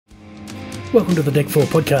Welcome to the DEC4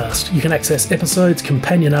 podcast. You can access episodes,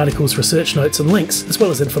 companion articles, research notes and links, as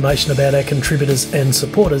well as information about our contributors and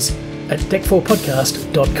supporters at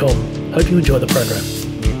DEC4podcast.com. Hope you enjoy the program.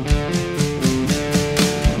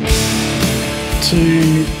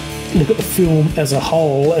 To look at the film as a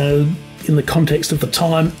whole, in the context of the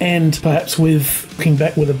time, and perhaps with looking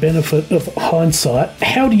back with a benefit of hindsight,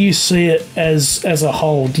 how do you see it as a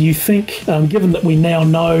whole? Do you think, given that we now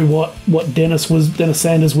know what Dennis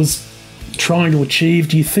Sanders was trying to achieve,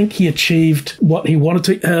 do you think he achieved what he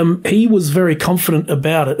wanted to? He was very confident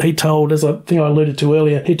about it. He told, as I think I alluded to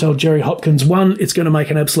earlier, he told Jerry Hopkins, one, it's going to make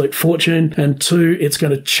an absolute fortune, and two, it's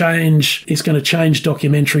going to change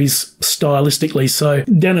documentaries stylistically. So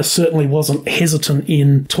Dennis certainly wasn't hesitant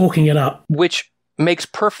in talking it up. Which makes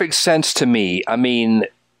perfect sense to me. I mean,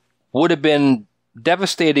 would have been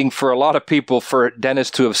devastating for a lot of people for Dennis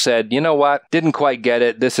to have said, you know what, didn't quite get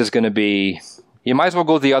it. This is going to be... You might as well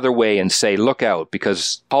go the other way and say, look out,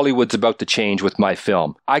 because Hollywood's about to change with my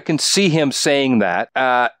film. I can see him saying that.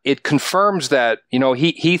 It confirms that,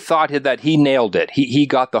 he thought that he nailed it. He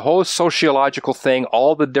got the whole sociological thing,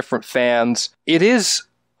 all the different fans. It is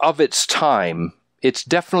of its time. It's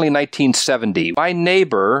definitely 1970. My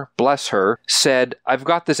neighbor, bless her, said, I've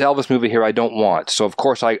got this Elvis movie here I don't want. So, of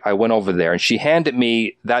course, I went over there, and she handed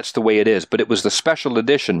me That's the Way It Is. But it was the special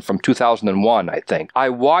edition from 2001, I think. I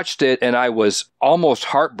watched it, and I was almost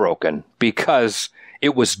heartbroken because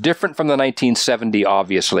it was different from the 1970,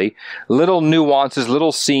 obviously. Little nuances,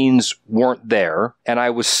 little scenes weren't there, and I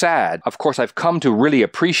was sad. Of course, I've come to really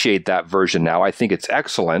appreciate that version now. I think it's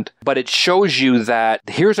excellent, but it shows you that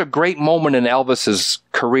here's a great moment in Elvis's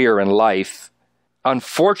career and life.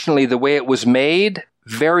 Unfortunately, the way it was made,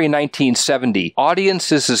 very 1970.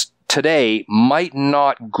 Audiences today might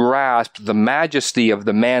not grasp the majesty of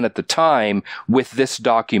the man at the time with this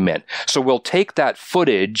document. So we'll take that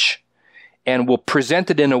footage and we'll present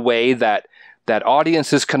it in a way that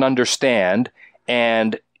audiences can understand,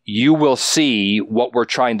 and you will see what we're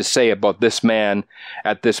trying to say about this man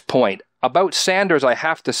at this point. About Sanders, I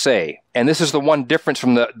have to say, and this is the one difference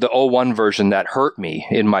from the 01 version that hurt me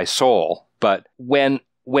in my soul, but when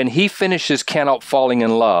he finishes Can't Help Falling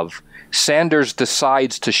in Love, Sanders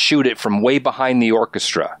decides to shoot it from way behind the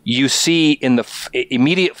orchestra. You see in the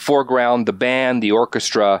immediate foreground the band, the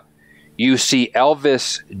orchestra. You see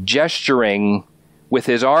Elvis gesturing with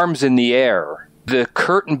his arms in the air. The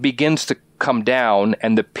curtain begins to come down,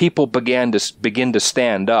 and the people begin to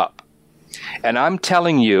stand up. And I'm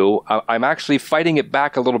telling you, I'm actually fighting it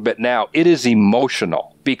back a little bit now. It is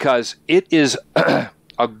emotional because it is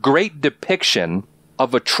a great depiction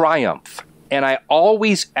of a triumph. And I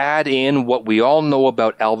always add in what we all know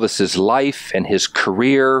about Elvis's life and his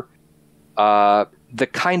career, the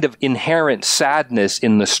kind of inherent sadness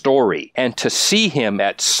in the story. And to see him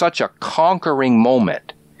at such a conquering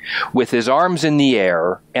moment with his arms in the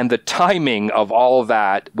air and the timing of all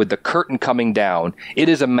that with the curtain coming down, it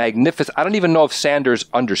is a magnificent... I don't even know if Sanders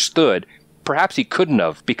understood. Perhaps he couldn't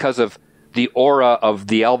have because of the aura of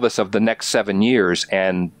the Elvis of the next 7 years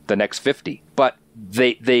and the next 50. But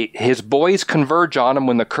his boys converge on him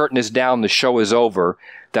when the curtain is down, the show is over.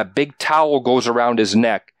 That big towel goes around his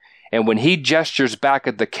neck. And when he gestures back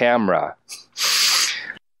at the camera,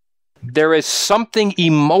 there is something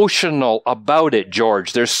emotional about it,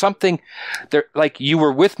 George. There's something there, like you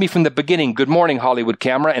were with me from the beginning. Good morning, Hollywood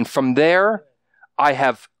camera. And from there, I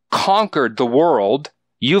have conquered the world.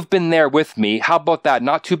 You've been there with me. How about that?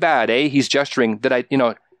 Not too bad, eh? He's gesturing.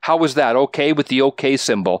 How was that? Okay, with the okay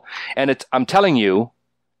symbol. And I'm telling you,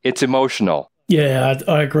 it's emotional. Yeah,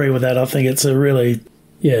 I agree with that. I think it's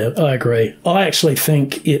yeah, I agree. I actually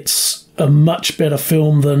think it's a much better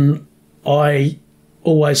film than I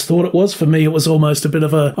always thought it was. For me, it was almost a bit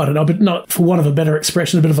of a, I don't know, but not for want of a better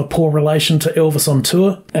expression, a bit of a poor relation to Elvis on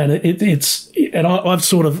tour. And I've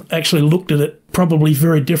sort of actually looked at it probably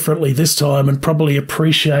very differently this time and probably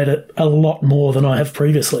appreciate it a lot more than I have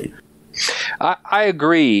previously. I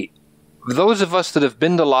agree. Those of us that have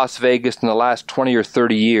been to Las Vegas in the last 20 or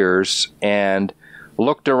 30 years and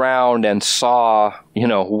looked around and saw,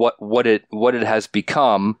 what it has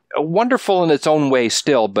become, wonderful in its own way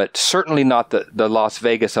still, but certainly not the Las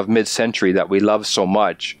Vegas of mid-century that we love so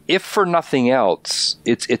much. If for nothing else,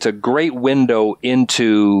 it's a great window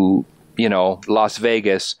into, Las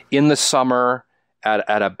Vegas in the summer at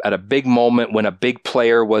a big moment when a big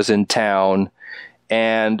player was in town.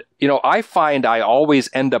 And, I find I always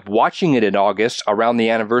end up watching it in August around the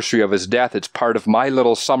anniversary of his death. It's part of my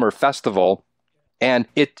little summer festival. And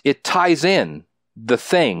it ties in the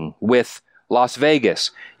thing with Las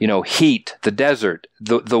Vegas, heat, the desert,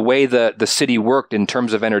 the way the city worked in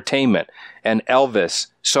terms of entertainment, and Elvis.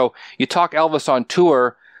 So you talk Elvis on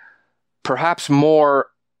tour, perhaps more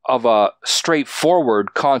of a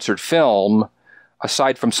straightforward concert film,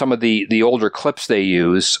 aside from some of the older clips they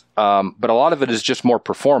use, but a lot of it is just more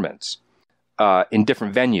performance in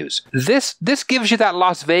different venues. This gives you that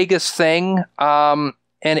Las Vegas thing,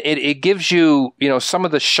 and it gives you, some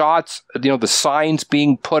of the shots, the signs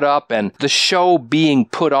being put up and the show being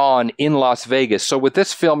put on in Las Vegas. So with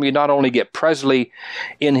this film, you not only get Presley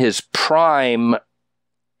in his prime,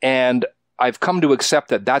 and I've come to accept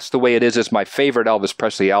that that's the way it is. It's my favorite Elvis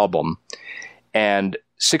Presley album. And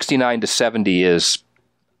 69 to 70 is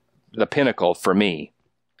the pinnacle for me.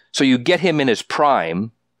 So you get him in his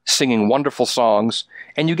prime, singing wonderful songs,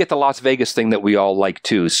 and you get the Las Vegas thing that we all like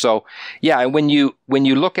too. So yeah, and when you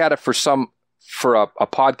look at it for a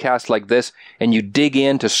podcast like this, and you dig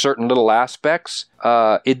into certain little aspects,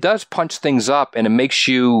 it does punch things up, and it makes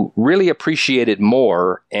you really appreciate it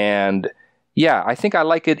more. And yeah, I think I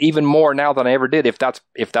like it even more now than I ever did, if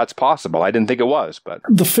that's possible. I didn't think it was, but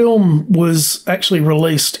the film was actually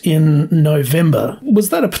released in November. Was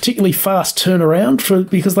that a particularly fast turnaround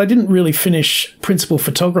because they didn't really finish principal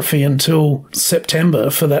photography until September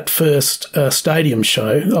for that first stadium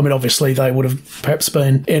show? I mean, obviously they would have perhaps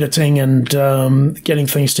been editing and getting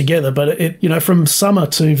things together, but it, from summer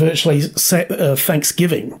to virtually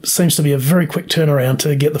Thanksgiving seems to be a very quick turnaround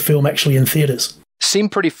to get the film actually in theaters.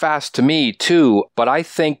 Seemed pretty fast to me too, but I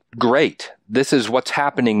think great. This is what's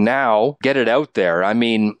happening now. Get it out there. I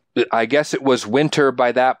mean, I guess it was winter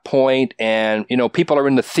by that point, and, people are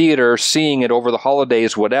in the theater seeing it over the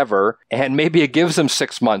holidays, whatever, and maybe it gives them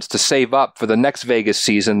 6 months to save up for the next Vegas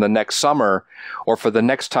season, the next summer, or for the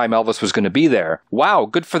next time Elvis was going to be there. Wow,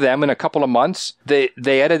 good for them. In a couple of months, they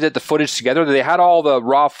edited the footage together. They had all the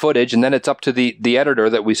raw footage, and then it's up to the editor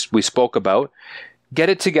that we spoke about. Get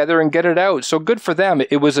it together and get it out. So good for them.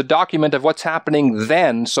 It was a document of what's happening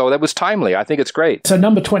then, so that was timely. I think it's great. So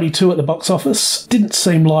number 22 at the box office didn't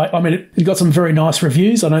seem like. I mean, it got some very nice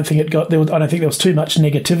reviews. I don't think there was too much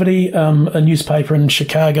negativity. A newspaper in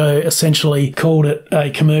Chicago essentially called it a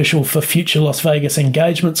commercial for future Las Vegas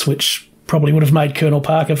engagements, which probably would have made Colonel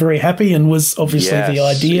Parker very happy, and was obviously the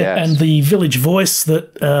idea. Yes. And the Village Voice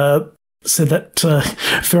that said that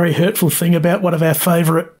very hurtful thing about one of our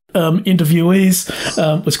favourite interviewees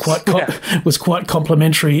was quite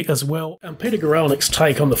complimentary as well. Peter Guralnick's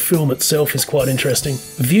take on the film itself is quite interesting.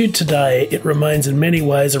 Viewed today, it remains in many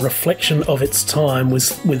ways a reflection of its time,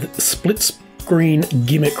 with split-screen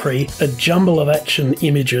gimmickry, a jumble of action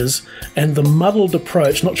images, and the muddled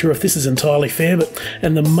approach, not sure if this is entirely fair,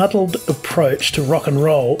 and the muddled approach to rock and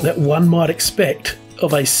roll that one might expect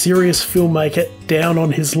of a serious filmmaker down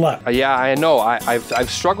on his luck. Yeah, I know.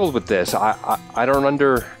 I've struggled with this. I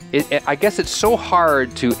don't I guess it's so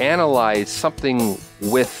hard to analyze something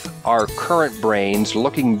with our current brains.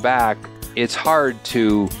 Looking back, it's hard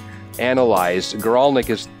to analyze. Guralnick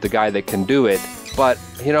is the guy that can do it. But,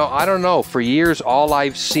 I don't know. For years, all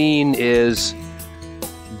I've seen is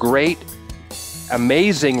great,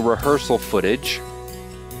 amazing rehearsal footage,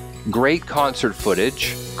 great concert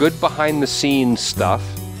footage, good behind-the-scenes stuff.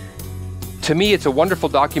 To me, it's a wonderful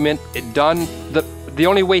document. It done the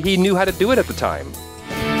only way he knew how to do it at the time.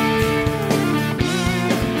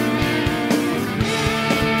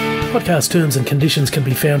 Podcast terms and conditions can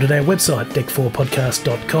be found at our website,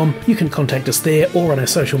 DEC4podcast.com. You can contact us there or on our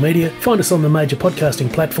social media. Find us on the major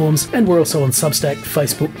podcasting platforms, and we're also on Substack,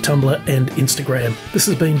 Facebook, Tumblr, and Instagram. This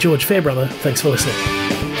has been George Fairbrother. Thanks for listening.